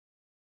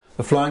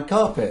The Flying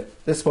Carpet.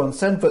 This one's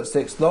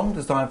 7'6" long,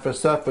 designed for a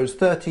surfer who's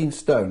 13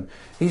 stone.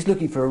 He's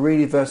looking for a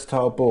really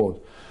versatile board.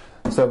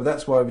 So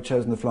that's why we've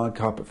chosen the Flying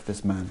Carpet for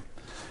this man.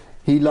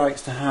 He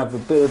likes to have a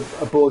bit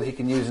of a board he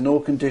can use in all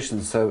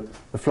conditions, so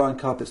the Flying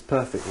Carpet's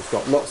perfect. It's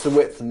got lots of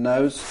width and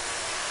nose,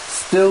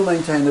 still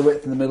maintain the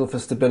width in the middle for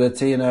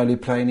stability and early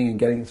planing and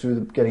getting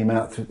him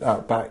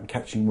out back and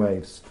catching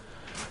waves.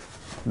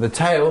 The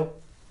tail,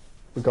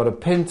 we've got a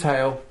pin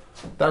tail.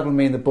 That'll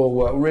mean the board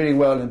will work really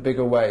well in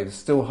bigger waves,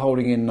 still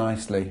holding in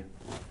nicely.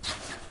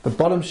 The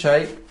bottom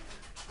shape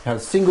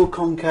has single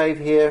concave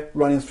here,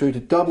 running through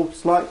to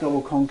slight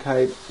double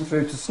concave,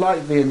 through to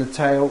slight V in the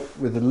tail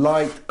with a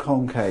light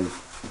concave.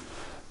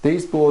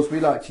 These boards we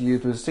like to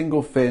use with a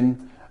single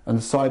fin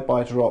and side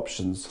biter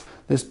options.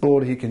 This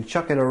board you can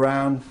chuck it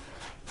around,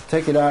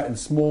 take it out in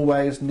small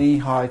waves, knee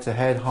high to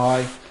head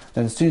high.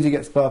 Then as soon as it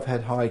gets above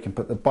head high, you can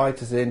put the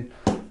biters in.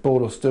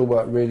 Board will still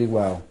work really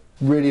well.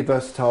 Really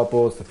versatile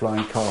boards, the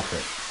Flying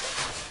Carpet.